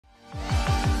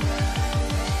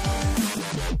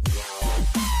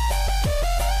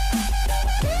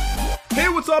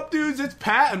up, dudes? It's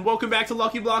Pat, and welcome back to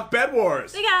Lucky Block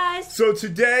Bedwars. Hey, guys. So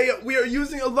today, we are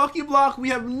using a Lucky Block we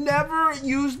have never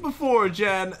used before,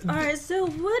 Jen. Alright, so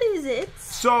what is it?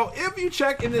 So, if you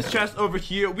check in this chest over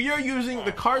here, we are using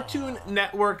the Cartoon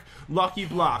Network Lucky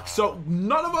Block. So,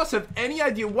 none of us have any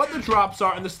idea what the drops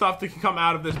are and the stuff that can come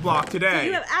out of this block today. So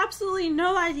you have absolutely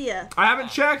no idea. I haven't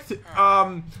checked.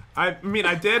 I mean,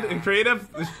 I did in creative.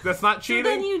 That's not cheating. So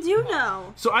then you do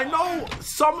know. So I know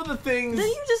some of the things. Then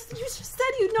you just said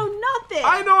you know nothing.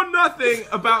 I know nothing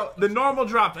about the normal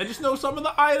drops. I just know some of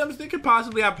the items that could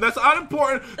possibly happen. That's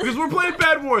unimportant because we're playing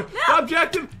Bed Wars. No. The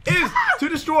objective is to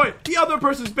destroy the other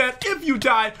person's bed. If you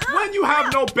die, when you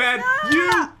have no bed,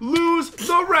 you lose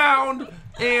the round.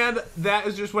 And that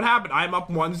is just what happened. I'm up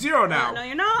 1-0 now. No,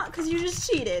 you're not, because you just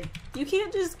cheated. You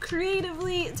can't just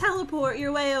creatively teleport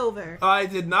your way over. I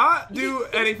did not do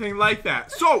anything like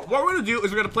that. So, what we're going to do is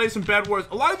we're going to play some Bed Wars.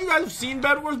 A lot of you guys have seen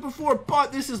Bed Wars before,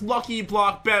 but this is Lucky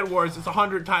Block Bed Wars. It's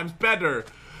 100 times better.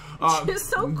 You're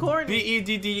so corny.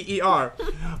 B-E-D-D-E-R.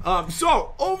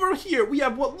 So, over here, we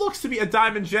have what looks to be a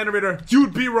diamond generator.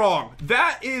 You'd be wrong.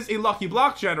 That is a Lucky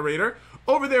Block generator.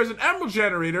 Over there is an emerald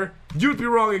generator. You'd be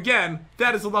wrong again.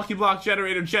 That is a Lucky Block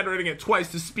generator generating at twice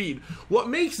the speed. What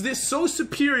makes this so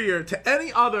superior to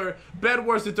any other Bed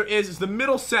Wars that there is the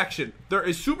middle section. There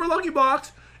is super Lucky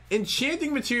Blocks,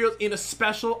 enchanting materials in a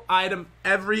special item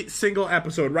every single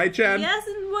episode. Right, Jen? Yes,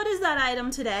 and what is that item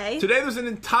today? Today there's an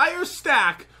entire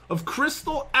stack of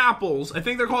crystal apples. I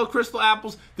think they're called crystal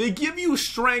apples. They give you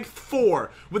strength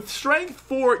 4. With strength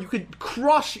 4, you could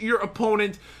crush your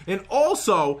opponent, and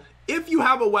also, if you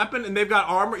have a weapon and they've got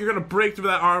armor, you're going to break through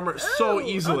that armor so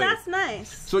easily. Oh, that's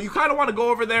nice. So you kind of want to go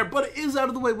over there, but it is out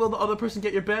of the way. Will the other person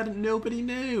get your bed? Nobody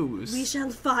knows. We shall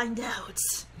find out.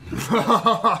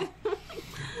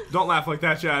 Don't laugh like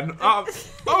that, Chad.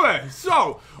 Okay,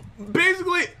 so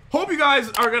basically, hope you guys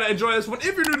are going to enjoy this one.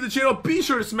 If you're new to the channel, be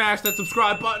sure to smash that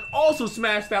subscribe button. Also,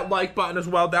 smash that like button as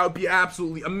well. That would be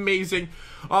absolutely amazing.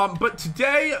 But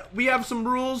today, we have some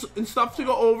rules and stuff to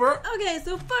go over. Okay,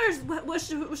 so first,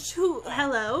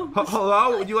 hello?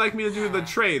 Hello? Would you like me to do the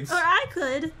trades? Or I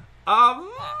could.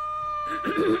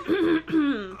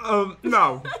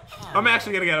 No. I'm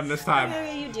actually gonna get him this time.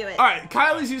 Okay, you do it. Alright,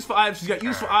 Kylie's useful items. She's got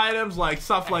useful items like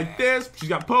stuff like this. She's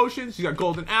got potions. She's got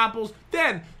golden apples.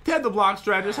 Then, Ted the Block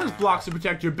Strategist has blocks to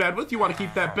protect your bed with. You want to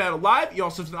keep that bed alive. You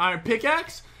also have an iron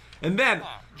pickaxe. And then,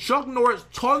 Chuck Norris,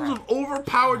 tons of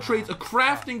overpowered traits, a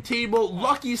crafting table,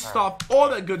 lucky stuff, all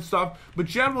that good stuff. But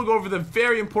Jen will go over the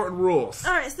very important rules.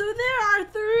 Alright, so there are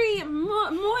 3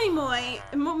 important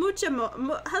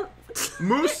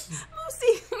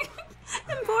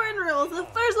rules. The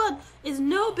first one is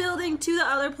no building to the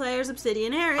other player's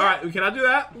obsidian area. Alright, we cannot do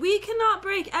that. We cannot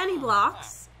break any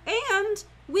blocks. And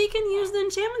we can use the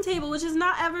enchantment table, which has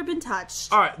not ever been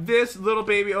touched. Alright, this little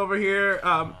baby over here,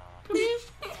 please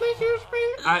use me.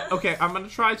 Okay, I'm gonna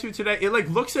try to today. It like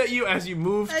looks at you as you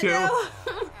move too.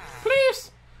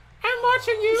 Please, I'm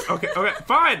watching you. Okay,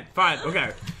 fine,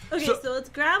 okay. Okay, so let's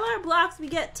grab our blocks. We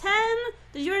get 10.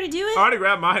 Did you already do it? I already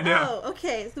grabbed mine, yeah. Oh,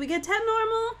 okay. So we get 10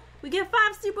 normal, we get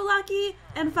 5 super lucky,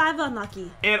 and 5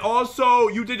 unlucky. And also,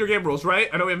 you did your game rules, right?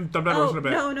 I know we haven't done bed rules in a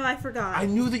bit. No, I forgot. I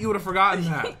knew that you would have forgotten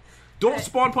that. Don't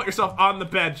spawn point yourself on the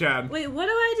bed, Jen. Wait, what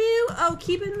do I do? Oh,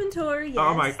 keep inventory, yes.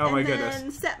 Oh my goodness. And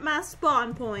then set my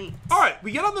spawn point. Alright,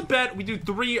 we get on the bed, we do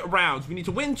 3 rounds. We need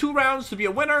to win 2 rounds to be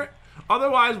a winner.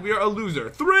 Otherwise, we are a loser.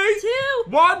 3, 2,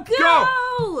 1,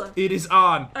 go! It is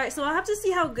on. Alright, so I'll have to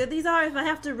see how good these are if I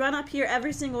have to run up here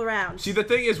every single round. See, the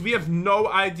thing is, we have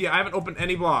no idea. I haven't opened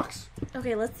any blocks.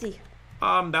 Okay, let's see.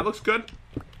 That looks good.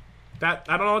 I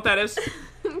don't know what that is.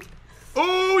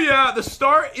 Oh, yeah, the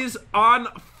start is on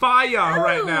fire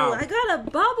right now. I got a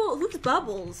bubble. Who's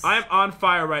Bubbles? I am on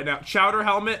fire right now. Chowder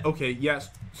helmet. Okay, yes.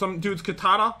 Some dude's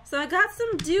katana. So I got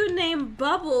some dude named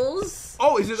Bubbles.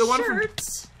 Oh, is it the one from...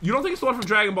 You don't think it's the one from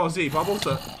Dragon Ball Z? Bubbles?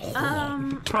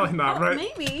 Probably not, right?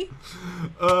 Maybe.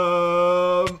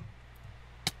 Can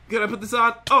I put this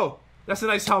on? Oh, that's a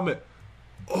nice helmet.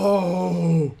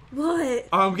 Oh. What?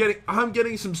 I'm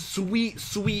getting some sweet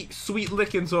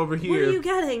lickings over here. What are you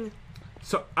getting?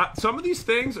 So, some of these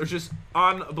things are just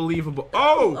unbelievable.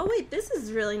 Oh! Oh, wait, this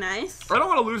is really nice. I don't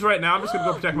want to lose right now. I'm just going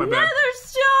to go protect my bed. Nether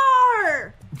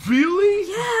Star!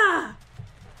 Really? Yeah.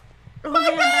 Oh, my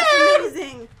man, bed! that's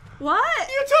amazing. What?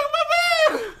 You took my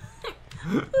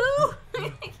bed! Ooh.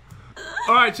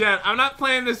 Alright, Jen, I'm not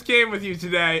playing this game with you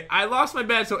today. I lost my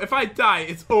bed, so if I die,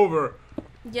 it's over.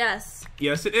 Yes.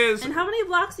 Yes, it is. And how many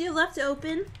blocks do you have left to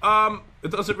open?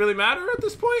 Does it really matter at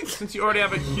this point, since you already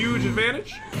have a huge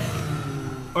advantage?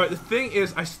 Alright, the thing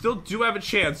is, I still do have a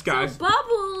chance, guys. So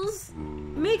Bubbles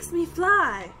makes me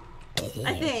fly.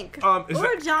 I think. Or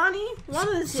Johnny. One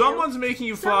of the two. Someone's making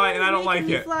you fly, and I don't like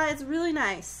it. Fly. It's really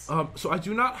nice. So I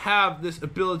do not have this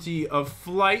ability of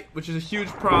flight, which is a huge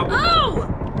problem.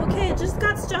 Oh! Okay, it just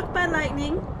got struck by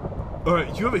lightning.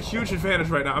 Alright, you have a huge advantage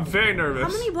right now. I'm very nervous.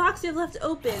 How many blocks do you have left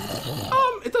open?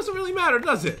 It doesn't really matter,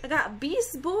 does it? I got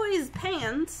Beast Boy's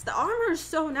pants. The armor is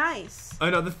so nice. I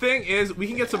know, the thing is, we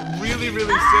can get some really,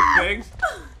 really sick things.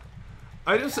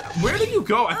 Where did you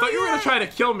go? I thought you were gonna try to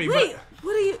kill me. Wait,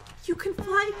 what are you can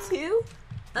fly too?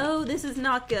 Oh, this is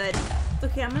not good.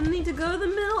 Okay, I'm gonna need to go to the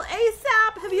middle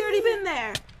ASAP. Have you already been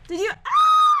there? Did you?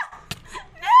 Ah!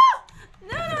 No!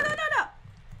 No!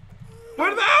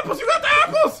 Where are the apples? You got the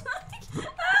apples!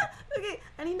 Okay,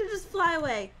 I need to just fly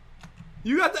away.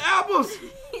 You got the apples!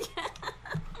 Yeah.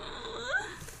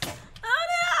 Oh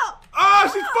no! Oh,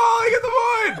 she's falling in the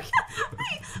void!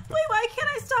 Wait, why can't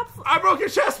I stop? I broke your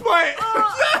chest plate!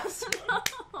 Yes! No.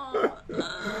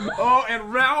 Oh,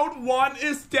 and round 1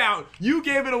 is down. You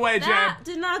gave it away, Jen. That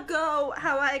did not go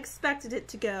how I expected it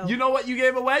to go. You know what you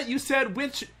gave away? You said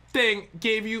which thing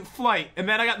gave you flight, and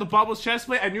then I got the Bubbles chest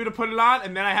plate. I knew to put it on,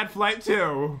 and then I had flight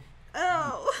too.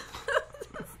 Oh.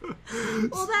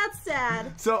 Well, that's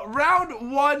sad. So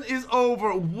round 1 is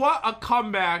over. What a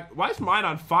comeback! Why is mine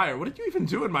on fire? What did you even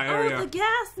do in my area? Oh, the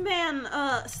gas man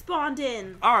spawned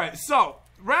in. All right, so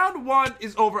round 1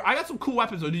 is over. I got some cool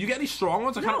weapons though. Did you get any strong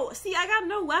ones? See, I got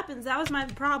no weapons. That was my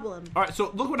problem. All right,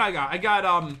 so look what I got. I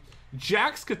got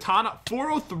Jack's Katana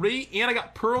 403, and I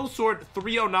got Pearl Sword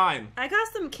 309. I got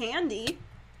some candy.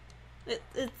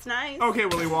 It's nice. Okay,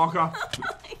 Willy Wonka.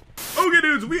 Okay,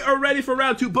 dudes, we are ready for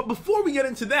round 2, but before we get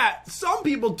into that, some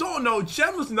people don't know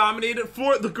Jen was nominated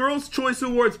for the Girls' Choice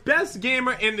Awards Best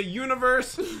Gamer in the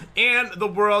Universe and the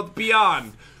World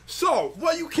Beyond. So,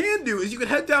 what you can do is you can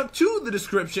head down to the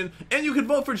description and you can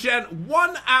vote for Jen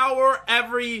 1 hour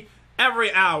every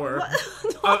hour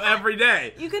of every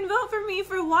day. You can vote for me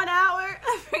for 1 hour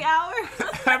every hour?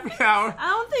 Every hour. I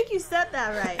don't think you said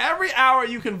that right. Every hour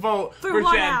you can vote for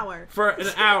 1 Jen hour. For an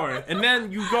hour. And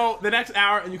then you go the next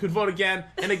hour and you can vote again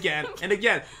and again and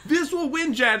again. This will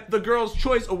win Jen the Girls'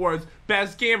 Choice Awards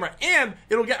Best Gamer, and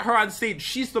it'll get her on stage.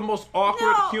 She's the most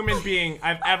awkward human being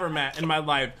I've ever met in my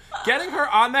life. Getting her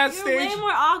on that You're stage... way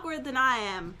more awkward than I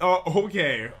am. Oh,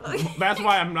 okay. That's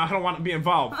why I don't want to be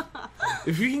involved.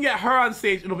 If we can get her on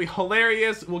stage, it'll be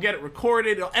hilarious. We'll get it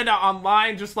recorded. It'll end out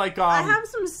online just like... I have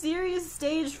some serious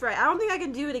stage fright. I don't think I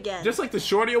can do it again. Just like the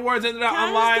Shorty Awards ended out Can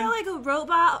online. I just get like a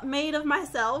robot made of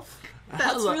myself?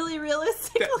 That's really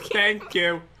realistic looking. Thank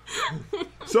you.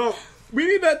 So... we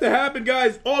need that to happen,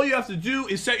 guys. All you have to do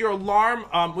is set your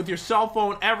alarm with your cell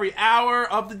phone every hour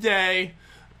of the day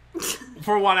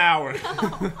for 1 hour.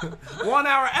 1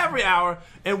 hour every hour,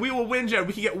 and we will win Jen.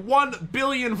 We can get 1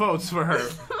 billion votes for her.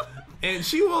 And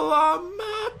she will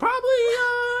probably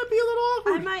be a little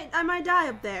awkward. I might die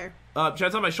up there.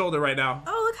 Jen's on my shoulder right now.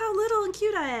 Oh, look how little and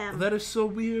cute I am. That is so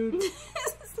weird.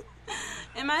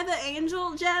 Am I the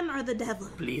angel, Jen, or the devil?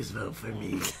 Please vote for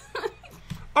me.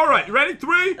 All right, you ready?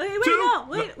 3, okay, 2...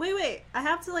 Wait. I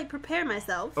have to, like, prepare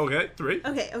myself. Okay, 3.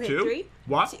 Okay, 2, 3.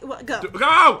 What? Go.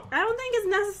 Go! I don't think it's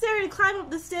necessary to climb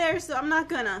up the stairs, so I'm not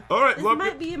gonna. All right, this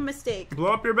might be a mistake.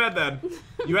 Blow up your bed, then.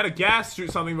 You had a gas shoot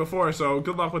something before, so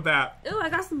good luck with that. Oh, I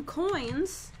got some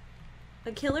coins.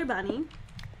 A killer bunny.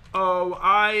 Oh,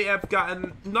 I have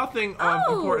gotten nothing of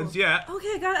importance yet.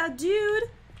 Okay, I got a dude.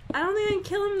 I don't think I can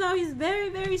kill him, though. He's very,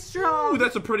 very strong. Ooh,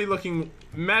 that's a pretty-looking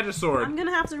Magisword. I'm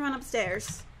gonna have to run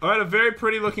upstairs. All right, a very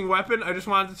pretty-looking weapon. I just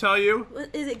wanted to tell you.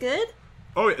 Is it good?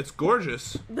 Oh, it's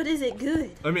gorgeous. But is it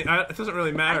good? I mean, it doesn't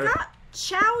really matter. I got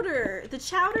chowder. The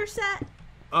chowder set.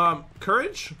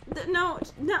 Courage? No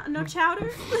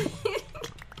chowder.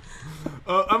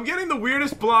 I'm getting the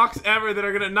weirdest blocks ever that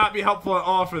are gonna not be helpful at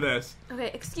all for this.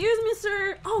 Okay, excuse me,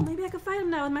 sir. Oh, maybe I can fight him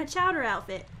now with my chowder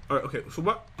outfit. All right, okay.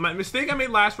 So my mistake I made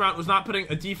last round was not putting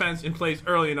a defense in place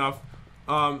early enough.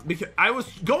 Because I was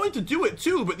going to do it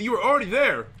too, but you were already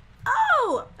there.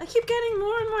 Oh! I keep getting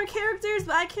more and more characters,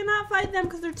 but I cannot fight them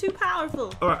because they're too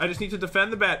powerful. Alright, I just need to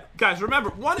defend the bed. Guys, remember,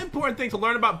 one important thing to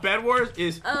learn about Bed Wars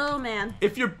is... oh, man.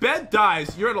 If your bed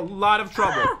dies, you're in a lot of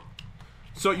trouble.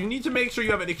 So you need to make sure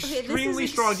you have an extremely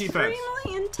strong defense.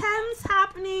 Extremely intense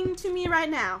happening to me right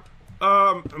now.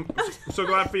 I'm so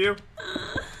glad for you.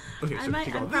 Okay, so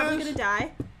I'm probably gonna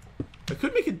die. I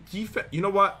could make a defense. You know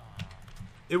what?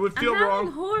 It would feel I'm wrong.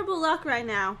 having horrible luck right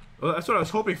now. Well, that's what I was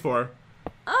hoping for.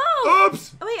 Oh!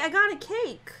 Oops! Oh, wait, I got a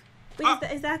cake.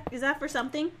 Wait, is that for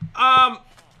something? My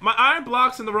iron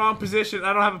block's in the wrong position.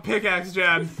 I don't have a pickaxe,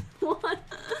 Jen. What?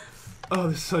 Oh,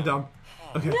 this is so dumb.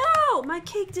 Okay. No! My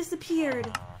cake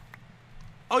disappeared.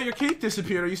 Oh, your cake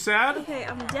disappeared. Are you sad? Okay,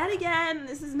 I'm dead again.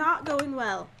 This is not going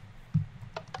well.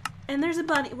 And there's a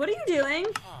bunny. What are you doing?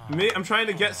 Me? I'm trying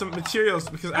to get some materials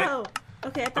because Oh,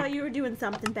 okay. I thought you were doing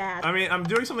something bad. I mean, I'm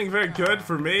doing something very good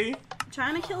for me. I'm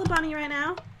trying to kill a bunny right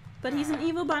now, but he's an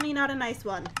evil bunny, not a nice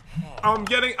one. I'm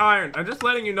getting iron. I'm just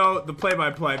letting you know the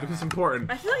play-by-play because it's important.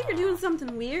 I feel like you're doing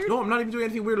something weird. No, I'm not even doing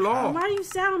anything weird at all. Why do you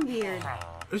sound weird?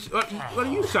 What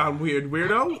do you sound weird,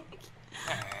 weirdo?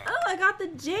 Oh, I got the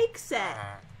Jake set.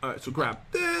 Alright, so grab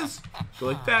this. Go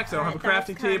like that because I don't have a Alright, crafting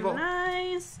that's kinda table.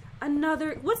 Nice.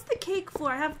 Another. What's the cake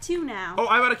for? I have 2 now. Oh,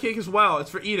 I got a cake as well.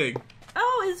 It's for eating.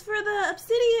 Oh, it's for the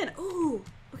obsidian. Ooh.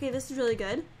 Okay, this is really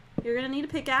good. You're gonna need a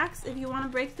pickaxe if you want to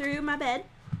break through my bed.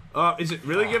 Is it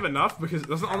really give enough? Because it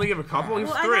doesn't only give a couple, it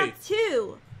gives Well, 3. I got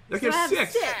 2. That So gives I have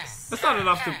 6. 6. That's not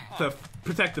enough to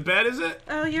protect the bed, is it?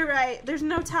 Oh, you're right. There's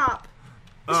no top.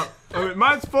 Okay,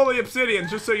 mine's fully obsidian,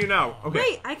 just so you know. Okay.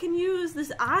 Wait, I can use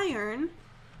this iron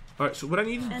Alright, so what I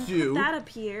need to and do... put that up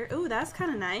here. Ooh, that's kind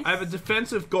of nice. I have a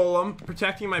defensive golem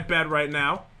protecting my bed right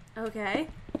now. Okay.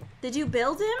 Did you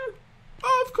build him?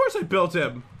 Oh, of course I built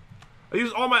him. I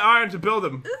used all my iron to build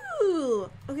him. Ooh.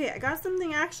 Okay, I got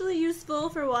something actually useful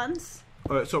for once.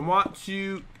 Alright, so I want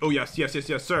to... Oh, yes,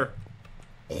 sir.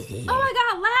 Oh, I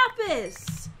got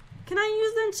lapis. Can I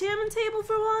use the enchantment table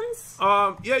for once?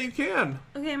 Yeah, you can.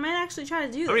 Okay, I might actually try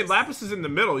to do this. I mean, lapis is in the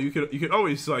middle. You could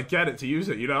always, like, get it to use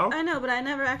it, you know? I know, but I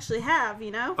never actually have,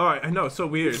 you know? Alright, I know, it's so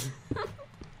weird.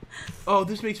 Oh,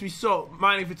 this makes me so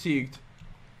mining fatigued.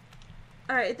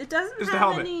 Alright, it doesn't It's the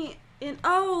have helmet. any...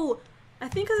 Oh, I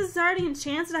think because it's already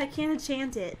enchanted, I can't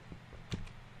enchant it.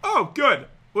 Oh, good.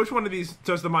 Which one of these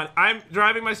does the mine? I'm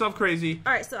driving myself crazy.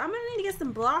 Alright, so I'm gonna need to get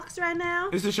some blocks right now.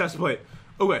 It's the chest plate.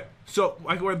 Okay, so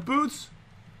I can wear the boots,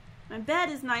 My bed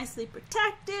is nicely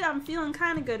protected. I'm feeling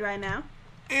kind of good right now.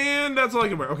 and that's all I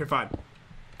can wear. Okay, fine.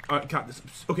 Alright, got this.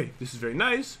 Okay, this is very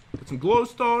nice. Got some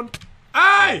glowstone.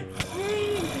 Hey!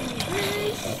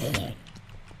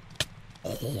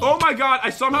 Oh my god, I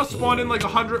somehow spawned in like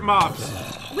 100 mobs.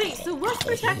 Wait, so what's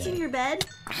protecting your bed?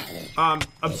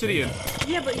 Obsidian.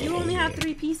 Yeah, but you only have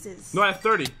 3 pieces. No, I have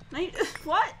 30. Now you,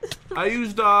 what? I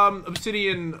used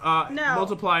obsidian No.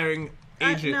 multiplying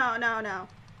agent. No.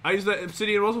 I used the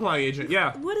obsidian multiplying agent.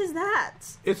 Yeah, What is that?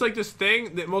 it's like this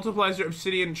thing that multiplies your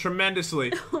obsidian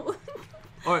tremendously. All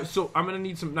right, so I'm gonna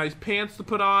need some nice pants to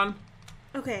put on.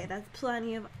 Okay, that's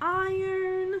plenty of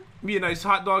iron. Be a nice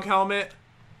hot dog helmet.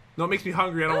 No, it makes me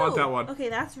hungry. I don't want that one. Okay,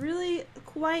 that's really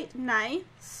quite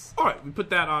nice. All right, we put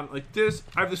that on like this.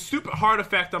 I have the stupid heart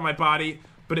effect on my body,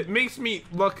 but it makes me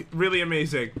look really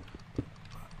amazing.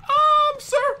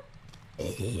 Sir.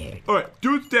 All right,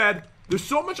 dude's dead. There's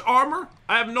so much armor,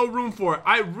 I have no room for it.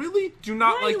 I really do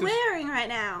not What are like you this. wearing right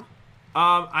now?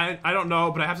 I don't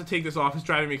know, but I have to take this off. It's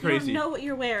driving me crazy. You don't know what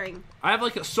you're wearing. I have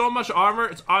like so much armor,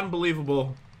 it's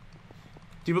unbelievable.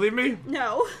 Do you believe me?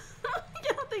 No.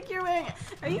 I don't think you're wearing it.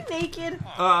 Are you naked?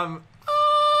 I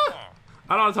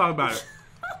don't want to talk about it.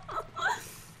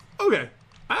 Okay,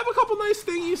 I have a couple nice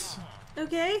thingies.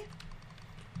 Okay.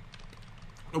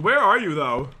 Where are you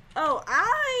though? Oh,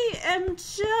 I am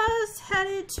just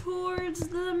headed towards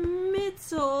the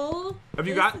middle. Have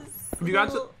you This got- is have you got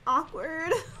a little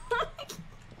awkward.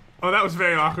 Oh, that was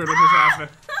very awkward what just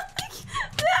happened.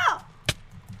 No!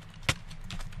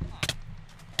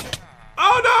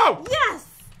 Oh no! Yes!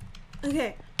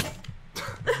 Okay.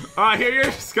 Here you're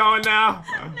just going now.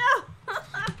 No!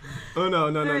 Oh no, no,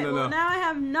 no, Alright, no, well, no. now I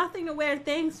have nothing to wear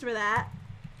thanks for that.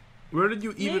 Where did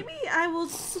you even... Maybe I will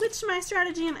switch my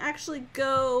strategy and actually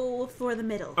go for the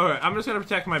middle. Okay, I'm just gonna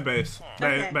protect my base.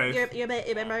 Okay, Base. you're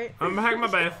right. I'm protecting my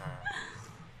base.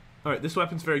 Alright, this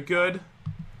weapon's very good.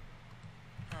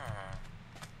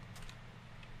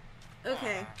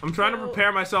 Okay. I'm trying to so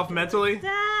prepare myself mentally.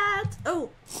 That. Oh,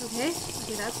 okay.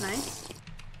 Okay, that's nice.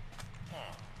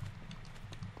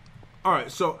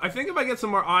 Alright, so I think if I get some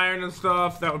more iron and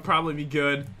stuff, that would probably be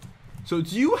good. So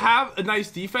do you have a nice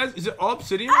defense? Is it all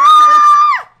obsidian?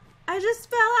 Ah! I just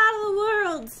fell out of the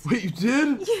world. Wait, you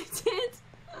did? You did?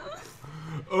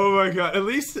 Oh my god. At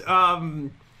least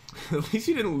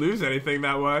you didn't lose anything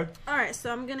that way. Alright,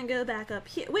 so I'm gonna go back up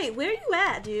here. Wait, where are you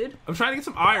at, dude? I'm trying to get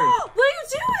some iron. Oh, what are you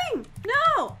doing?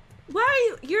 No! Why are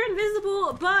you? You're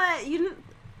invisible, but you didn't.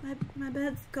 My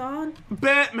bed's gone. My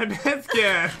bed's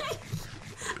gone.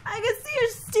 I can see your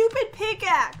stupid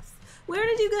pickaxe. Where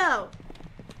did you go?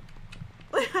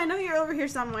 Wait, I know you're over here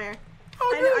somewhere.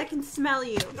 Oh, I know I can smell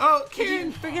you. Oh, Did you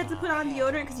Karen. forget to put on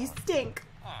deodorant because you stink?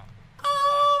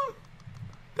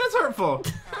 That's hurtful.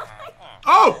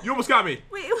 Oh, you almost got me.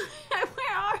 Wait,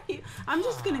 where are you? I'm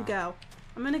just gonna go.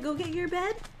 I'm gonna go get your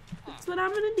bed. That's what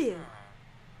I'm gonna do.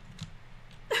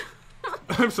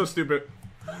 I'm so stupid.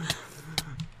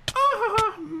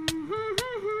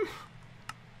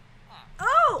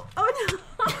 Oh,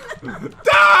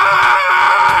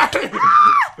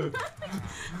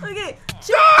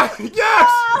 Yes!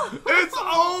 Oh. It's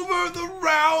over. The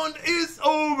round is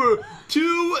over.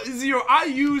 2-0. I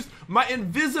used my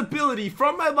invisibility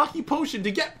from my lucky potion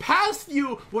to get past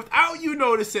you without you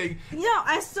noticing.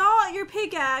 I saw your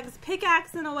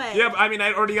pickaxing away. Yeah, but I mean,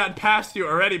 I'd already gotten past you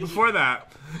already before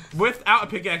that. Without a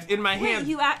pickaxe in my hand.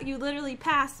 You literally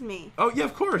passed me. Oh, yeah,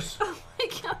 of course. Oh my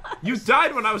god. You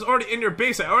died when I was already in your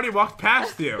base. I already walked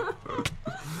past you.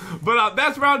 But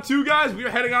that's round 2, guys. We are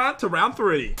heading on to round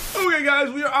 3. Okay,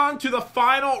 guys, we are on to the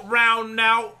final round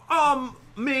now.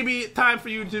 Maybe time for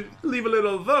you to leave a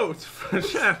little vote for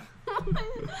Chef.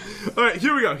 Alright,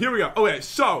 here we go. Okay,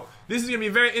 so this is gonna be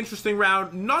a very interesting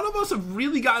round. None of us have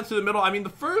really gotten to the middle. I mean, the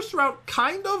first round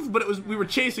kind of, but we were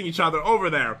chasing each other over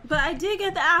there. But I did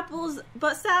get the apples,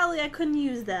 but sadly I couldn't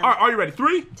use them. Alright, are you ready?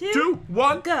 3, 2,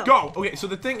 1, go. Okay, so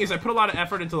the thing is, I put a lot of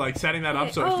effort into like setting that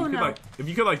up. So if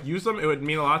you could use them, it would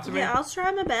mean a lot to me. Yeah, I'll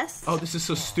try my best. Oh, this is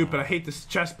so stupid. I hate this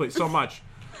chest plate so much.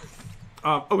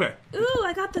 Okay. Ooh,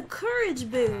 I got the courage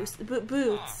boots.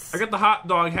 I got the hot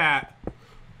dog hat.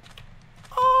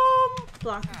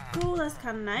 Block of gold, that's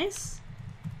kind of nice.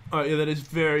 Oh, yeah, that is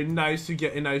very nice to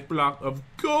get a nice block of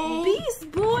gold.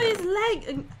 Beast Boy's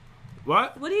leg.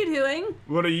 What? What are you doing?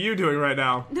 What are you doing right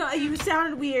now? No, you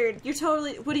sounded weird. You're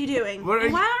totally. What are you doing? Why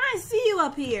don't I see you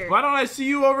up here? Why don't I see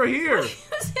you over here?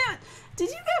 Did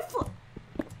you get?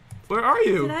 Where are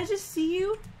you? Did I just see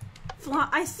you?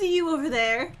 I see you over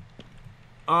there.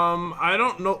 I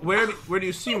don't know. Where do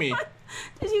you see me?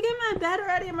 Did you get my bed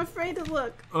already? I'm afraid to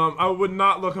look. I would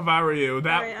not look if I were you.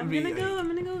 That right, would be I'm gonna go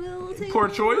get a little table. Poor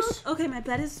choice. Okay, my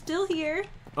bed is still here.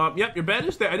 Yep, your bed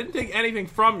is there. I didn't take anything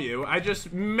from you. I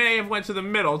just may have went to the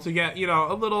middle to get,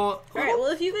 a little... Alright, well,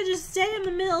 if you could just stay in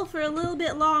the middle for a little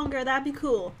bit longer, that'd be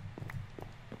cool.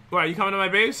 Why, are you coming to my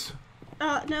base?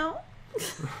 No.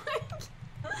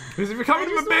 Because if you're coming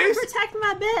to my base... I just want to protect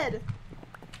my bed.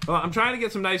 Well, I'm trying to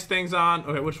get some nice things on.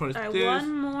 Okay, which one is this?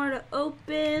 One more to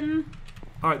open.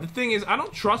 Alright, the thing is, I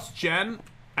don't trust Jen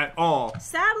at all.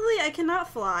 Sadly, I cannot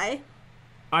fly.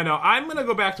 I know. I'm going to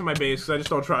go back to my base because I just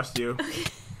don't trust you. Okay.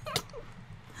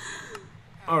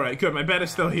 Alright, good. My bed is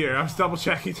still here. I was double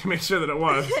checking to make sure that it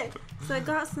was. Okay, so I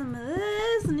got some of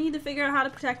this. I need to figure out how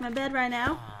to protect my bed right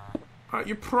now. Alright,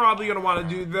 you're probably going to want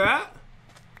to do that.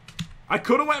 I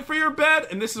could have went for your bed,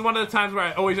 and this is one of the times where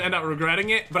I always end up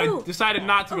regretting it, but I decided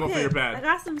not to go for your bed. I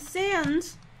got some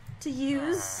sand to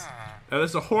use. Now,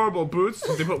 this is a horrible boots.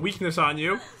 They put weakness on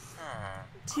you.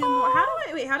 2 more. How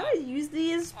do I use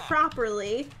these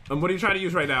properly? What are you trying to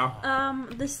use right now?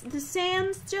 The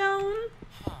sandstone.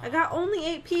 I got only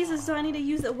 8 pieces, so I need to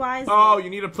use it wisely. Oh, you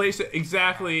need to place it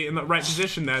exactly in the right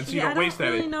position then, so you don't waste any.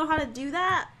 I don't any. really know how to do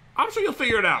that. I'm sure you'll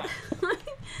figure it out.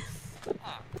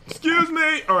 Excuse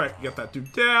me. All right, get that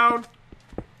dude down.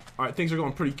 All right, things are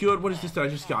going pretty good. What is this that I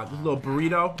just got? This little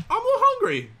burrito. I'm a little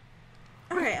hungry.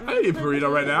 Okay, I need a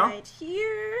burrito right now. Right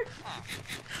here.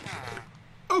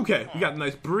 Okay, we got a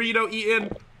nice burrito eaten.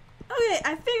 Okay,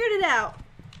 I figured it out.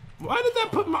 Why did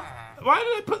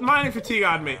I put mining fatigue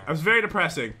on me? I was very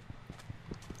depressing.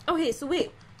 Okay, so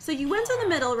wait. So you went to the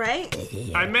middle, right?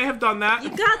 I may have done that. You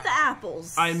got the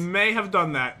apples. I may have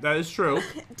done that. That is true.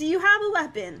 Do you have a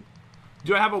weapon?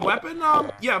 Do I have a weapon?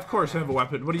 Yeah, of course I have a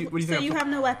weapon. What do you think? So you have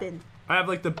no weapon? I have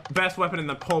like the best weapon in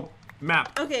the whole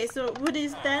map. Okay, so what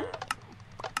is then?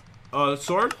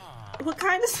 Sword? What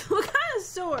kind of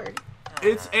sword?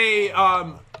 It's a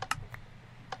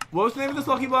what was the name of this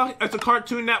lucky block? It's a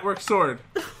Cartoon Network sword.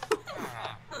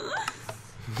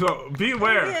 So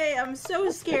beware. Okay, I'm so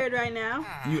scared right now.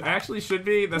 You actually should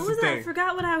be. That's the thing. I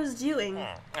forgot what I was doing.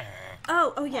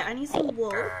 Oh yeah, I need some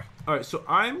wool. All right, so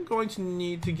I'm going to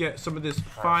need to get some of these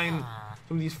fine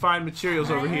materials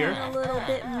over here. A little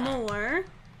bit more.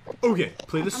 Okay,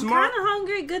 play this smart. I'm kind of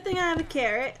hungry. Good thing I have a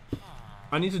carrot.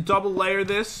 I need to double layer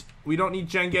this. We don't need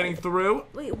Jen getting through.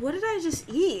 Wait, what did I just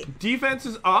eat? Defense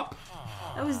is up.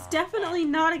 That was definitely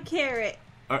not a carrot.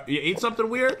 You ate something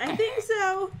weird? I think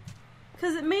so.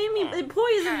 Because it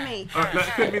poisoned me.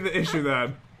 That could be the issue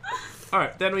then.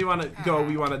 Alright, then we want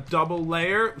to double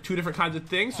layer 2 different kinds of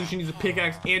things. So she needs a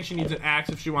pickaxe and she needs an axe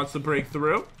if she wants to break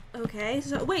through. Okay,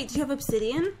 so wait, do you have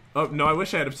obsidian? Oh, no, I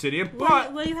wish I had obsidian,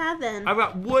 but what do you have then? I've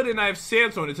got wood and I have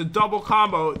sandstone. It's a double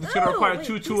combo. It's going to require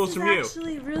 2 tools from you. This is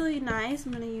actually really nice.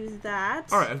 I'm going to use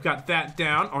that. Alright, I've got that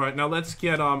down. Alright, now let's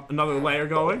get another layer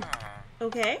going.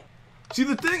 Okay. See,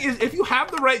 the thing is, if you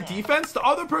have the right defense, the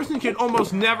other person can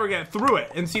almost never get through it.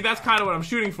 And see, that's kind of what I'm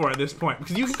shooting for at this point.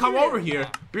 Because you can come over here,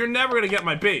 but you're never going to get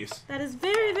my base. That is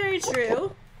very, very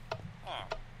true.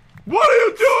 What are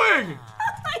you doing?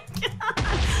 Oh my god.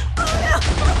 Oh no.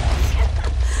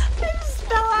 I just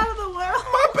fell out of the world.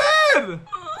 My bed!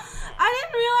 I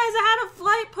didn't realize I had a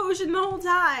flight potion the whole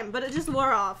time, but it just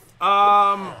wore off.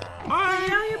 But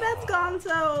now your bed's gone,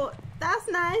 so that's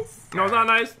nice. No, it's not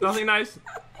nice. Nothing nice.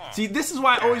 See, this is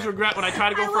why I always regret when I try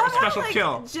to go for a special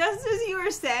kill. Just as you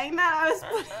were saying that, I was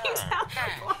putting down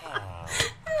the block.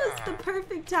 It was the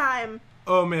perfect time.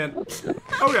 Oh, man.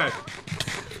 Okay.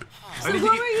 So what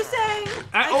were you saying?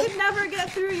 I could never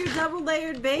get through your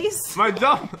double-layered base? I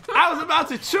was about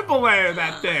to triple layer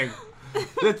that thing.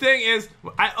 The thing is,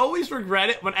 I always regret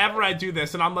it whenever I do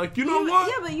this, and I'm like, you know what?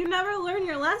 Yeah, but you never learn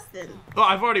your lesson. Well,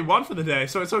 I've already won for the day,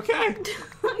 so it's okay.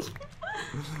 Alright,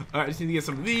 I just need to get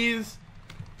some of these.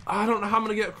 I don't know how I'm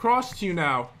going to get across to you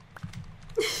now.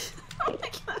 Oh my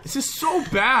god. This is so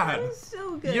bad. That was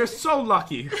so good. You're so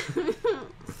lucky.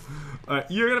 Alright,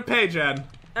 you're going to pay, Jen.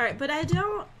 Alright, but I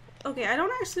don't... Okay, I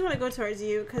don't actually want to go towards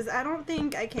you, because I don't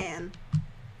think I can.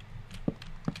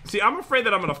 See, I'm afraid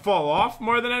that I'm going to fall off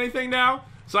more than anything now,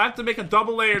 so I have to make a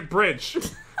double-layered bridge.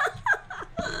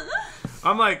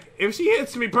 I'm like, if she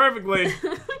hits me perfectly,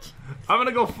 I'm going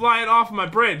to go flying off my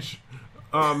bridge.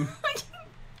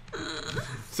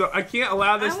 So I can't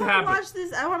allow this to happen.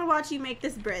 I want to watch you make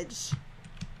this bridge.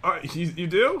 You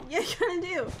do? Yeah, you kind of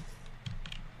do.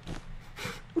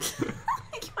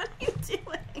 What are you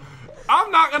doing?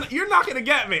 You're not gonna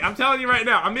get me. I'm telling you right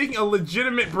now. I'm making a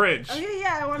legitimate bridge. Okay,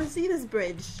 yeah, I want to see this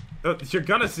bridge. You're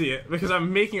gonna see it because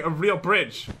I'm making a real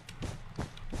bridge.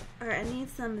 Alright, I need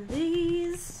some of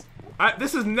these.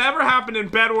 This has never happened in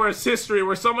Bedwars history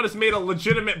where someone has made a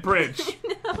legitimate bridge.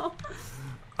 No.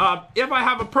 If I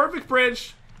have a perfect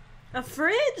bridge. A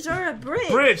fridge or a bridge?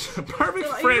 Bridge. A perfect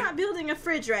so fridge. You're not building a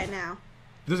fridge right now.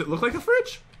 Does it look like a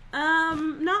fridge?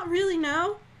 Not really,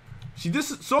 no. See,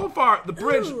 so far, the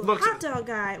bridge looks... hot dog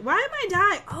guy. Why am I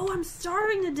dying? Oh, I'm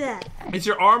starving to death. It's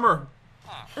your armor.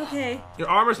 Okay. Your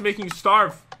armor's making you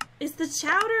starve. It's the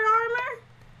chowder armor?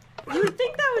 You would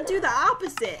think that would do the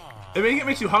opposite. It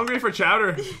makes you hungry for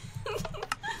chowder.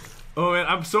 Oh, man,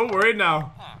 I'm so worried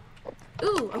now.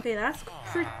 Ooh, okay, that's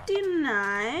pretty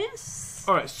nice.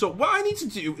 Alright, so what I need to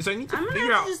do is I need to figure out... I'm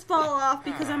gonna have to just fall off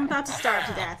because I'm about to starve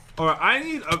to death. Alright, I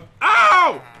need a...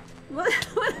 Ow! What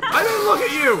happened? I didn't look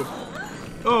at you!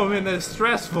 Oh man, that is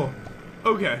stressful.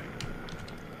 Okay.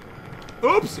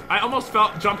 Oops! I almost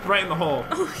jumped right in the hole.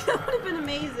 Oh, that would have been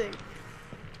amazing.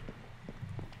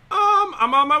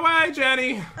 I'm on my way,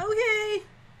 Jenny. Okay.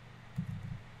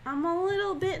 I'm a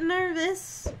little bit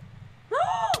nervous.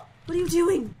 What are you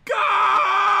doing? Go!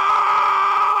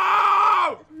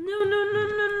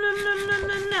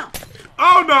 No.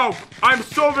 Oh no! I'm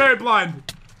so very blind.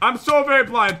 I'm so very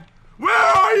blind. Where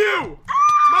are you?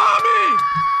 Mommy!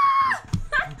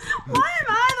 Why am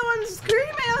I the one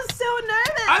screaming? I was so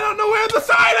nervous. I don't know where the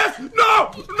sign is!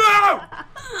 No!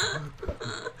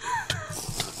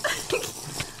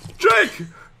 Drink!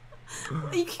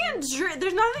 You can't drink.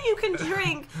 There's nothing you can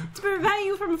drink to prevent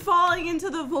you from falling into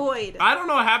the void. I don't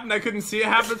know what happened. I couldn't see it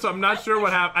happen, so I'm not sure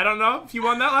what happened. I don't know if you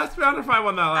won that last round or if I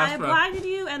won that last round. I blinded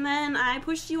you, and then I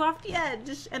pushed you off the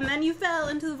edge, and then you fell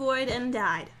into the void and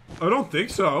died. I don't think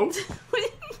so.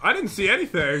 I didn't see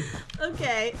anything.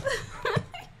 Okay.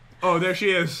 Oh, there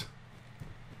she is.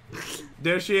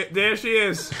 There she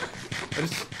is.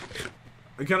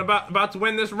 I'm about to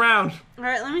win this round.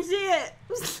 Alright, let me see it.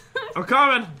 I'm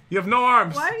coming. You have no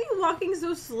arms. Why are you walking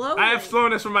so slowly? I have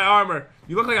slowness from my armor.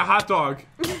 You look like a hot dog.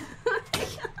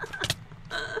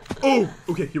 Oh,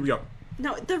 okay, here we go.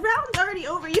 No, the round's already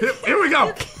over. Here we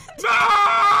go.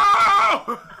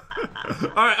 No!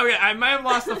 Alright, okay, I might have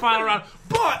lost the final round,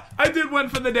 but I did win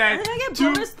for the day. I think I get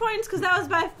bonus points because that was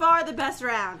by far the best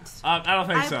round. I don't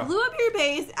think so. I blew up your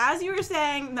base, as you were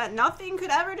saying, that nothing could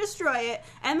ever destroy it,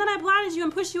 and then I blinded you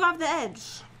and pushed you off the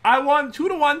edge. I won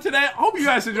 2-1 today. I hope you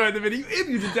guys enjoyed the video. If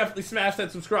you did, definitely smash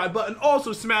that subscribe button.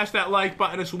 Also, smash that like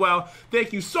button as well.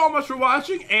 Thank you so much for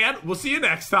watching, and we'll see you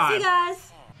next time. See you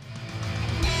guys.